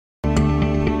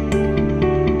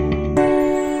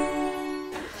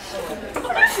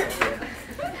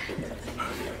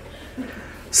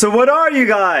So what are you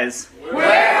guys? We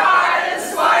are the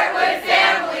Swartwood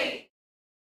family!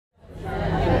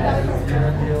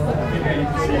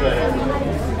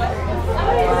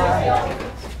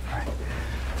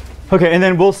 Okay, and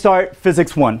then we'll start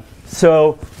physics 1.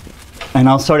 And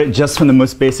I'll start it just from the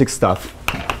most basic stuff.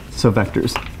 So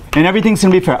vectors. And everything's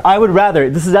going to be fair. I would rather,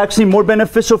 this is actually more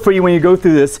beneficial for you when you go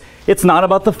through this. It's not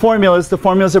about the formulas. The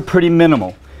formulas are pretty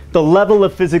minimal. The level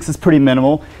of physics is pretty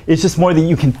minimal. It's just more that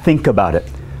you can think about it.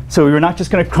 So we're not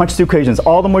just going to crunch through equations.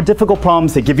 All the more difficult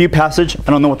problems, they give you a passage.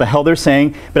 I don't know what the hell they're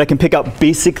saying, but I can pick out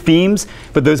basic themes.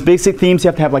 But those basic themes you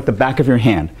have to have like the back of your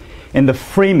hand. And the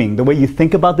framing, the way you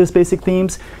think about those basic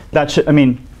themes, that should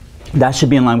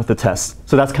be in line with the test.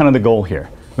 So that's kind of the goal here.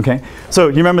 Okay? So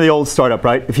you remember the old startup,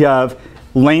 right? If you have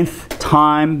length,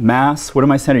 time, mass, what are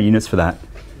my standard units for that?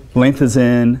 Length is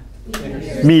in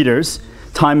meters,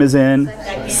 time is in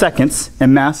seconds,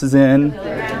 and mass is in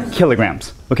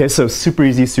kilograms. Okay, so super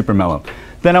easy, super mellow.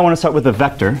 Then I want to start with a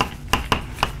vector.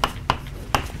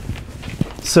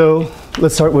 So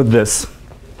let's start with this.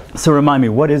 So remind me,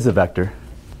 what is a vector?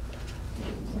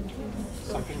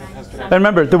 And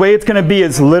remember, the way it's going to be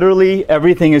is literally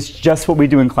everything is just what we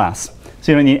do in class.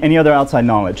 So you don't need any other outside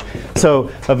knowledge.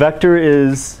 So a vector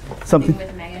is something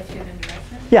with magnitude and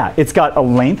direction? Yeah, it's got a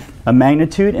length, a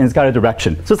magnitude, and it's got a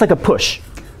direction. So it's like a push.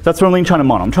 That's what I'm really trying to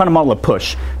model. I'm trying to model a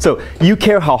push. So you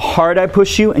care how hard I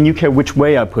push you, and you care which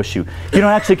way I push you. You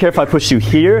don't actually care if I push you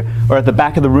here or at the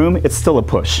back of the room. It's still a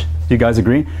push. Do you guys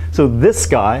agree? So this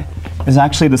guy is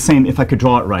actually the same, if I could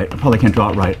draw it right. I probably can't draw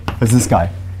it right, as this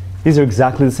guy. These are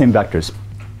exactly the same vectors.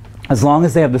 As long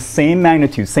as they have the same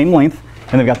magnitude, same length,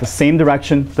 and they've got the same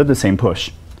direction, they're the same push.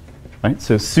 Right?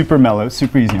 So super mellow,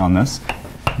 super easy on this.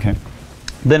 Okay.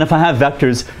 Then if I have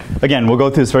vectors, again, we'll go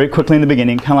through this very quickly in the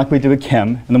beginning, kind of like we do with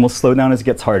chem, and then we'll slow down as it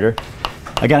gets harder.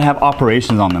 I got to have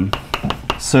operations on them.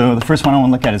 So the first one I want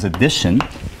to look at is addition.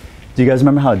 Do you guys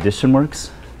remember how addition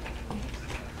works?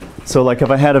 So like if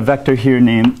I had a vector here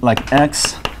named like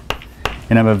x,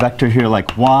 and I have a vector here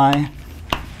like y,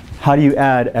 how do you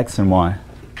add x and y?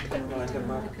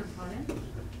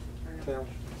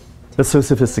 That's so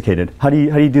sophisticated. How do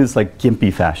you do this like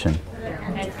gimpy fashion?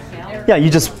 Yeah,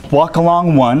 you just walk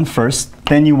along one first,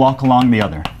 then you walk along the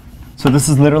other. So this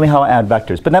is literally how I add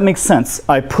vectors. But that makes sense.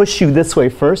 I push you this way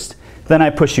first, then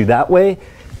I push you that way.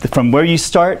 From where you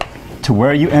start to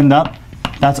where you end up,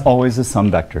 that's always a sum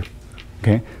vector.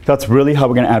 Okay? That's really how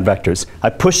we're going to add vectors.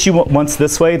 I push you once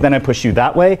this way, then I push you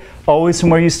that way, always from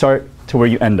where you start to where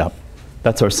you end up.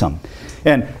 That's our sum.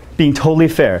 And being totally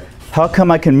fair, how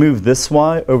come I can move this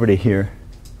y over to here?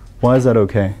 Why is that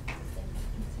okay?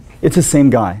 It's the same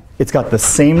guy. It's got the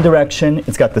same direction.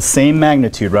 It's got the same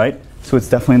magnitude, right? So it's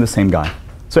definitely the same guy.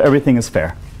 So everything is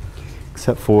fair,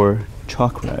 except for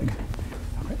chalk reg.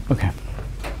 Okay,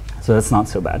 so that's not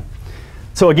so bad.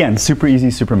 So again, super easy,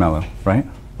 super mellow, right?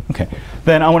 Okay,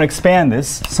 then I want to expand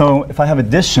this. So if I have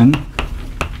addition,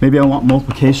 maybe I want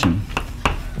multiplication.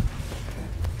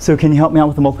 So can you help me out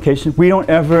with the multiplication? We don't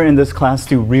ever in this class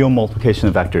do real multiplication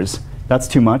of vectors. That's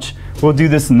too much. We'll do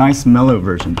this nice mellow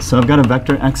version. So I've got a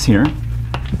vector x here,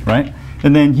 right?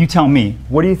 And then you tell me,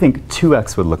 what do you think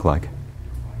 2x would look like?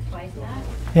 Twice that?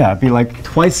 Yeah, it'd be like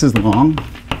twice as long,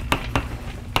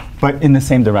 but in the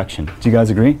same direction. Do you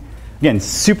guys agree? Again,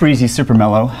 super easy, super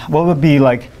mellow. What would be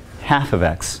like half of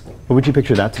x? What would you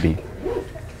picture that to be?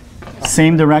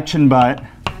 Same direction, but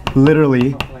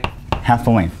literally half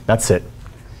the length. That's it.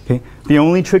 Okay? The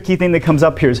only tricky thing that comes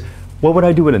up here is, what would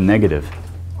I do with a negative?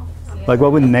 Like,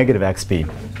 what would negative x be?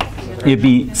 It'd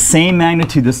be same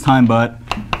magnitude this time, but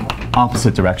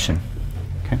opposite direction.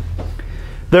 Okay?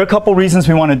 There are a couple reasons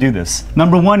we want to do this.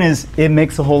 Number one is, it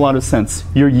makes a whole lot of sense.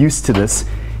 You're used to this.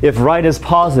 If right is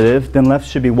positive, then left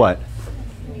should be what?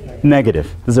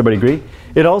 Negative. Does everybody agree?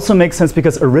 It also makes sense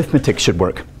because arithmetic should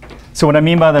work. So what I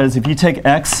mean by that is, if you take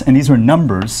x, and these were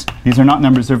numbers, these are not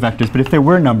numbers, they're vectors, but if they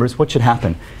were numbers, what should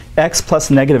happen? X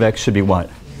plus negative x should be what?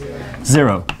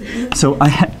 0. So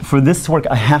for this to work,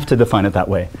 I have to define it that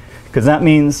way. Because that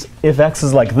means if x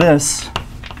is like this,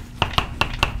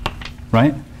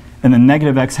 right? And then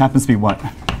negative x happens to be what?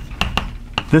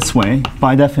 This way,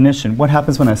 by definition, what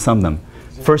happens when I sum them?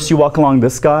 First you walk along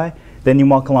this guy, then you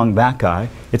walk along that guy.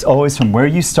 It's always from where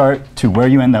you start to where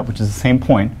you end up, which is the same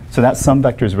point. So that sum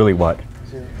vector is really what?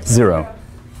 0.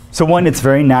 So one, it's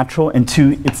very natural, and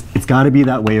two, it's got to be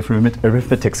that way if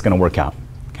arithmetic's going to work out.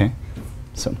 Okay?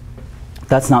 So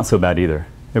that's not so bad either.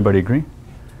 Everybody agree?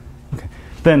 Okay.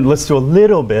 Then let's do a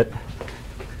little bit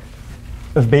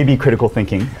of baby critical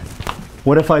thinking.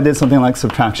 What if I did something like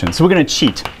subtraction? So we're going to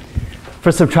cheat.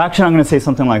 For subtraction, I'm going to say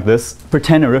something like this.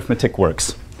 Pretend arithmetic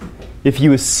works. If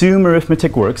you assume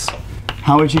arithmetic works,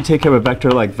 how would you take care of a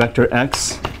vector like vector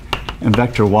x and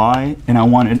vector y, and I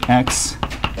want an x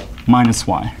minus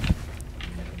y?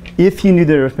 If you knew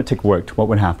the arithmetic worked, what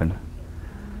would happen?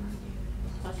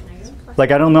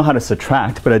 Like, I don't know how to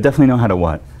subtract, but I definitely know how to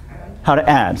what? How to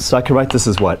add. So I could write this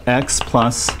as what? X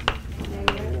plus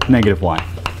negative y.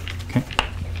 Okay?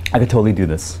 I could totally do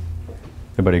this.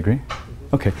 Everybody agree?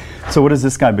 Okay. So what does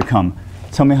this guy become?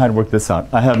 Tell me how to work this out.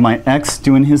 I have my x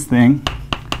doing his thing,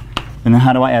 and then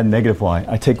how do I add negative y?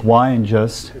 I take y and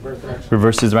just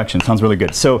reverse his direction. Sounds really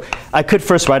good. So I could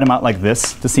first write them out like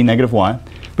this to see negative y.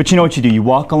 But you know what you do? You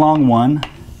walk along one,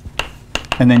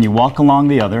 and then you walk along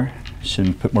the other.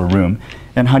 Shouldn't put more room.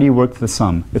 And how do you work the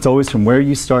sum? It's always from where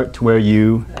you start to where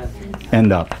you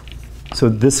end up. So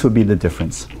this would be the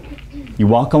difference. You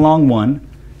walk along one,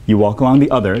 you walk along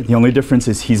the other. The only difference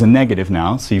is he's a negative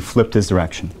now, so you flipped his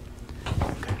direction.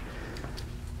 Okay.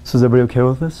 So is everybody okay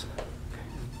with this?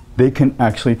 They can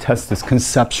actually test this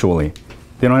conceptually.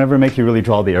 They don't ever make you really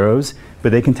draw the arrows,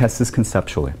 but they can test this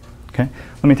conceptually. Okay?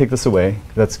 Let me take this away.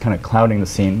 That's kind of clouding the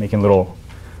scene, making it a little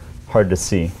hard to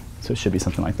see. So it should be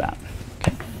something like that.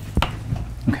 Okay.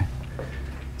 Okay.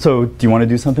 So do you want to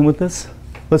do something with this?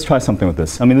 Let's try something with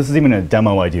this. I mean, this is even a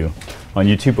demo I do on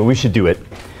YouTube, but we should do it.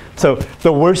 So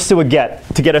the worst it would get,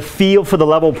 to get a feel for the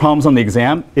level of problems on the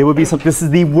exam, it would be something, this is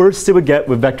the worst it would get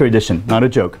with vector addition, not a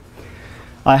joke.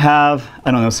 I have, I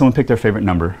don't know, someone pick their favorite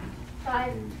number.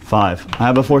 5. 5. I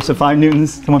have a force of 5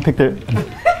 newtons. Someone pick their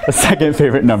a second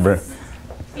favorite number.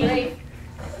 8.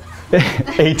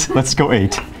 8. Let's go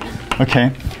 8.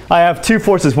 Okay. I have 2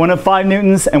 forces, one of 5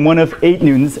 newtons and one of 8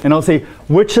 newtons, and I'll say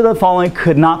which of the following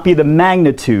could not be the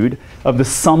magnitude of the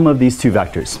sum of these 2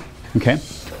 vectors. Okay.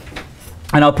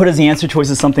 And I'll put as the answer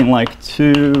choices something like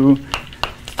 2,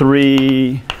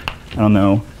 3, I don't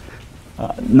know,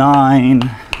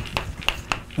 9,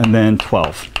 and then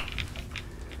 12.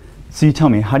 So you tell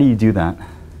me, how do you do that?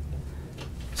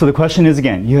 So the question is,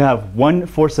 again, you have one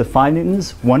force of 5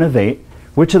 newtons, one of 8.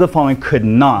 Which of the following could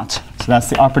not, so that's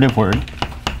the operative word,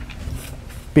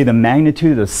 be the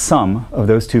magnitude of the sum of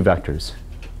those 2 vectors,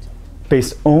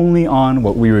 based only on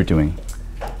what we were doing?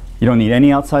 You don't need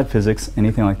any outside physics,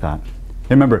 anything like that.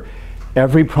 And remember,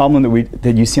 every problem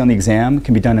that you see on the exam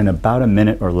can be done in about a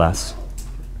minute or less.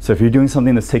 So if you're doing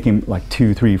something that's taking like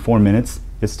 2, 3, 4 minutes,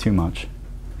 it's too much.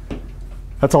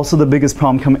 That's also the biggest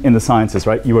problem in the sciences,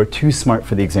 right? You are too smart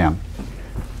for the exam.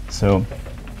 So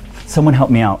someone help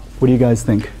me out. What do you guys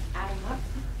think?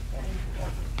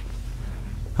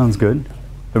 Sounds good.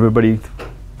 Everybody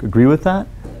agree with that?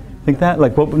 Think that?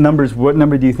 Like what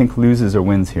number do you think loses or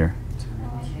wins here?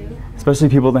 2. Especially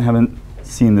people that haven't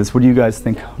seen this. What do you guys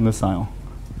think on this aisle?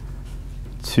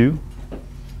 2?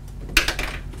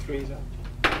 3.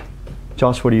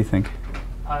 Josh, what do you think?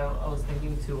 I was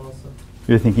thinking 2 also.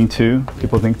 You're thinking 2?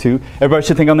 People think 2? Everybody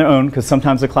should think on their own, because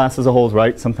sometimes the class as a whole is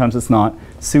right, sometimes it's not.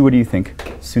 Sue, what do you think?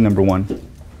 Sue number 1.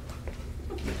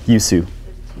 You, Sue.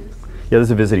 Yeah,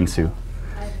 there's a visiting Sue.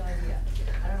 I have no idea.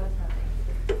 I don't know what's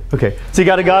happening. Okay, so you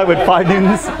got a guy with 5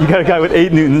 newtons, you got a guy with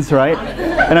 8 newtons, right?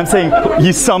 And I'm saying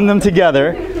you sum them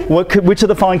together. Which of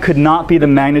the following could not be the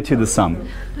magnitude of the sum?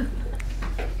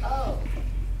 Oh.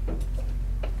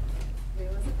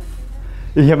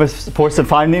 You have a force of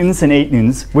 5 newtons and 8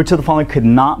 newtons. Which of the following could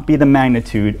not be the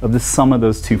magnitude of the sum of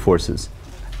those 2 forces?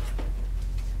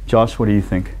 Josh, what do you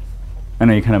think? I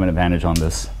know you kind of have an advantage on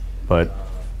this, but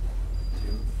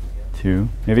 2,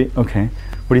 maybe? Okay.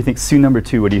 What do you think? Sue number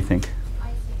 2, what do you think?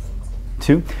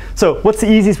 2? So what's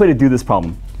the easiest way to do this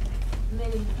problem?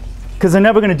 Because they're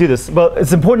never going to do this. Well,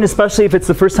 it's important, especially if it's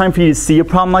the first time for you to see a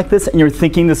problem like this and you're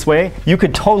thinking this way. You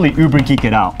could totally uber geek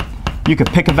it out. You could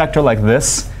pick a vector like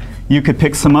this. You could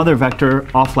pick some other vector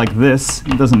off like this.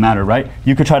 It doesn't matter, right?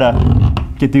 You could try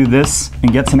to do this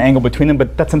and get some angle between them,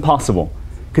 but that's impossible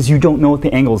because you don't know what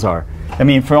the angles are. I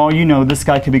mean, for all you know, this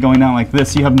guy could be going down like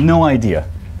this. You have no idea.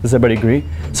 Does everybody agree?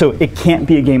 So it can't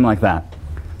be a game like that.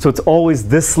 So it's always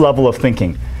this level of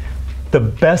thinking. The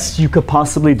best you could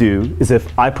possibly do is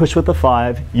if I push with the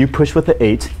 5, you push with the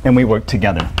 8, and we work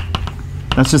together.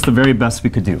 That's just the very best we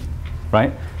could do,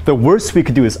 right? The worst we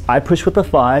could do is I push with the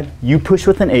 5, you push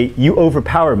with an 8, you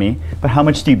overpower me, but how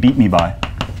much do you beat me by?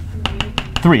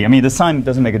 3. I mean, the sign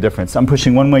doesn't make a difference. I'm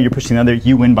pushing one way, you're pushing the other,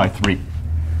 you win by 3.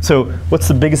 So what's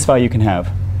the biggest value you can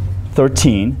have?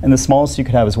 13, and the smallest you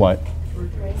could have is what?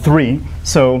 3.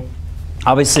 So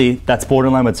obviously that's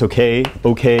borderline, but it's okay,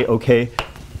 okay, okay.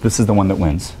 This is the one that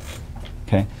wins.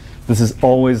 Okay? This is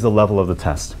always the level of the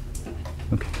test.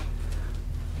 Okay.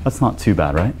 That's not too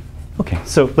bad, right? Okay,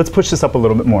 so let's push this up a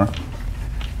little bit more.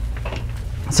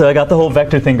 So I got the whole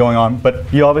vector thing going on, but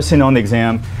you obviously know in the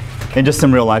exam, And just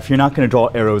in real life, you're not going to draw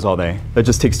arrows all day. That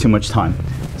just takes too much time.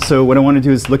 So what I want to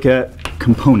do is look at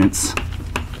components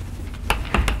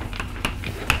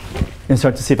and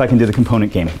start to see if I can do the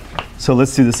component game. So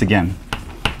let's do this again.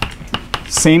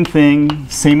 Same thing,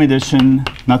 same addition,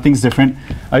 nothing's different.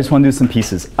 I just want to do some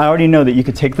pieces. I already know that you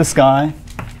could take this guy,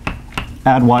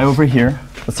 add y over here.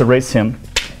 Let's erase him.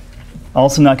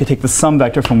 Also now I could take the sum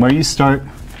vector from where you start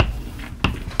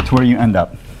to where you end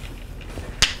up.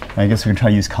 I guess we can try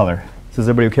to use color. So is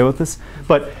everybody okay with this?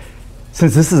 But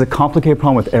since this is a complicated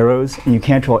problem with arrows, and you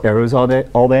can't draw arrows all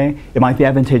day, it might be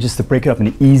advantageous to break it up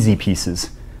into easy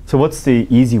pieces. So what's the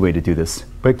easy way to do this?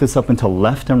 Break this up into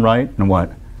left and right, and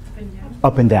what?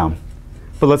 Up and down.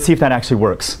 But let's see if that actually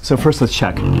works. So first let's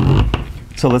check.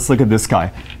 So let's look at this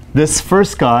guy. This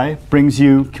first guy brings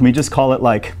you, can we just call it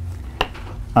like,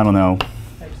 I don't know,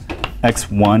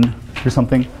 x1 or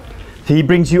something? So he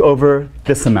brings you over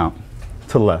this amount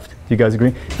to the left. Do you guys agree?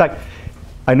 In fact,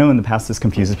 I know in the past this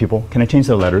confuses people. Can I change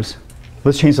the letters?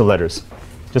 Let's change the letters,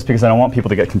 just because I don't want people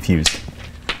to get confused.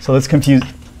 So let's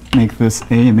make this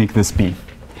A and make this B.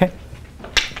 Okay?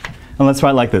 And let's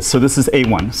write like this. So this is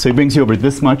A1. So he brings you over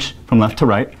this much from left to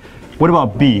right. What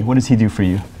about B? What does he do for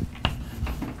you?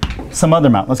 Some other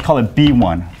amount. Let's call it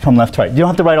B1 from left to right. You don't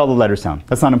have to write all the letters down.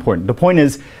 That's not important. The point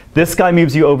is, this guy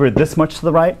moves you over this much to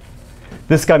the right.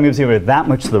 This guy moves you over that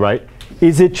much to the right.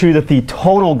 Is it true that the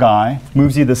total guy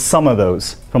moves you the sum of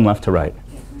those from left to right?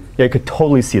 Yeah, you could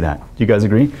totally see that. Do you guys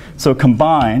agree? So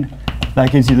combined,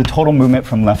 that gives you the total movement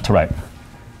from left to right.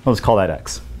 Let's call that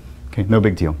x. Okay, no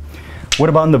big deal. What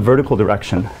about in the vertical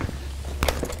direction?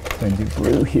 I'm going to do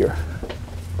blue here.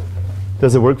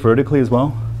 Does it work vertically as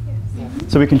well? Yes.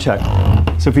 So we can check.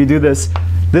 So if you do this,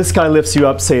 this guy lifts you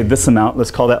up, say this amount. Let's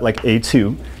call that like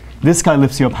A2. This guy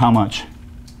lifts you up how much?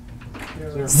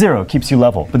 0, keeps you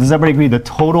level. But does everybody agree the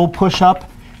total push-up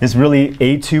is really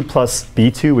A2 plus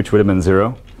B2, which would have been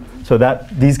 0? So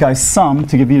that these guys sum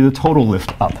to give you the total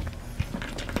lift up.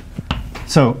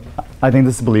 So I think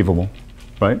this is believable,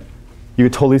 right? You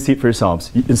could totally see it for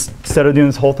yourselves. Instead of doing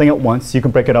this whole thing at once, you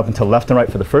can break it up into left and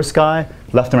right for the first guy,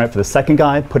 left and right for the second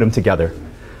guy, put them together.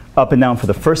 Up and down for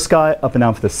the first guy, up and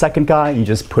down for the second guy, you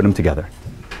just put them together.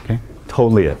 Okay?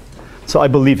 Totally it. So I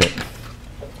believe it.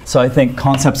 So I think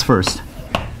concepts first.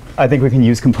 I think we can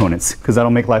use components, because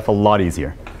that'll make life a lot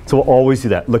easier. So we'll always do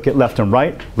that. Look at left and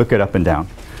right, look at up and down.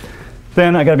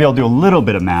 Then I got to be able to do a little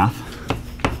bit of math.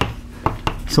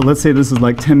 So let's say this is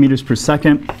like 10 meters per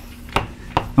second.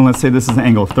 And let's say this is an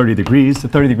angle of 30 degrees. So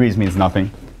 30 degrees means nothing.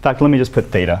 In fact, let me just put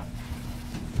theta.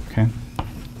 Okay.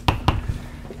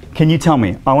 Can you tell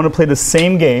me? I want to play the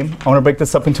same game. I want to break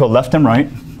this up into a left and right.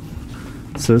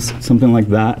 So something like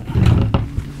that.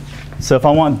 So if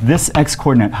I want this x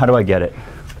coordinate, how do I get it?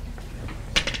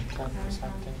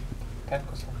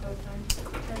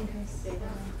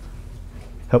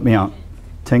 Help me out.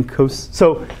 10 cos.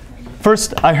 So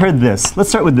first, I heard this. Let's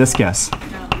start with this guess.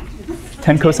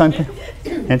 10 cosine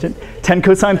tangent? 10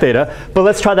 cosine theta. But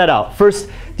let's try that out. First,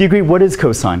 do you agree? What is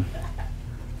cosine?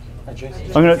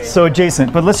 Adjacent. So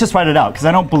adjacent. But let's just write it out, because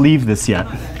I don't believe this yet.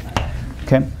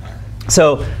 Okay.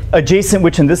 So adjacent,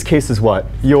 which in this case is what?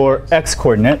 Your x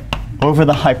coordinate over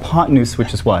the hypotenuse,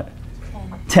 which is what?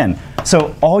 10.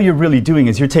 So all you're really doing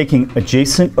is you're taking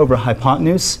adjacent over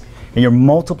hypotenuse, and you're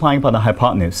multiplying by the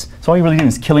hypotenuse. So all you're really doing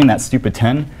is killing that stupid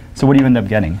 10. So what do you end up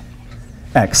getting?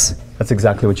 X. That's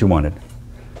exactly what you wanted.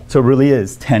 So it really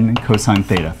is 10 cosine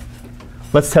theta.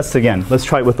 Let's test again. Let's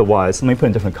try it with the y's. Let me put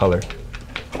in a different color.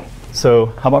 So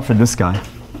how about for this guy?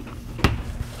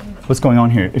 What's going on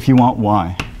here? If you want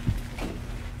y,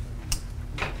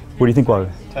 what do you think y?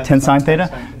 10 sine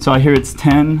theta? So I hear it's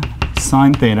 10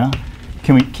 sine theta.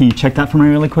 Can you check that for me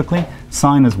really quickly?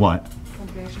 Sine is what?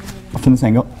 From this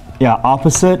angle. Yeah,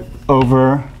 opposite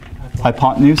over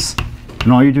hypotenuse.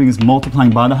 And all you're doing is multiplying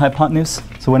by the hypotenuse.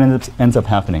 So what ends up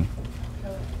happening?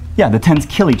 Yeah, the 10s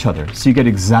kill each other. So you get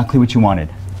exactly what you wanted.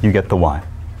 You get the y.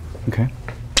 Okay?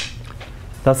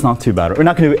 That's not too bad. We're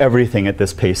not going to do everything at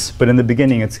this pace. But in the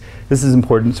beginning, this is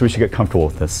important, so we should get comfortable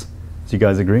with this. Do you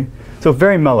guys agree? So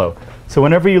very mellow. So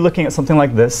whenever you're looking at something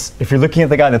like this, if you're looking at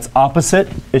the guy that's opposite,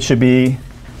 it should be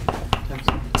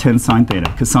 10 sine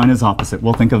theta, because sine is opposite.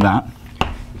 We'll think of that.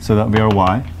 So that would be our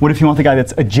y. What if you want the guy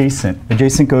that's adjacent?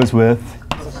 Adjacent goes with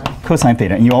cosine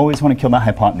theta, and you always want to kill that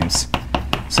hypotenuse.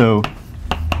 So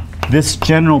this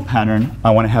general pattern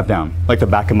I want to have down, like the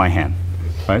back of my hand.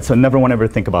 Right? So I never want to ever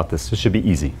think about this. This should be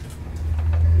easy.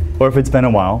 Or if it's been a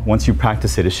while, once you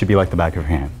practice it, it should be like the back of your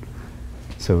hand.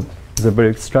 So is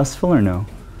everybody stressful or no?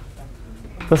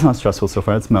 That's not stressful so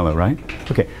far. It's mellow, right?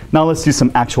 Okay, now let's do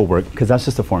some actual work, because that's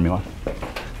just a formula.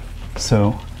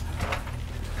 So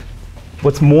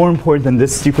what's more important than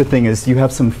this stupid thing is you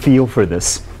have some feel for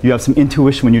this. You have some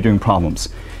intuition when you're doing problems.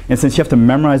 And since you have to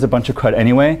memorize a bunch of crud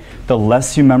anyway, the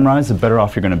less you memorize, the better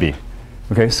off you're going to be.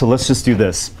 Okay, so let's just do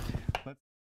this.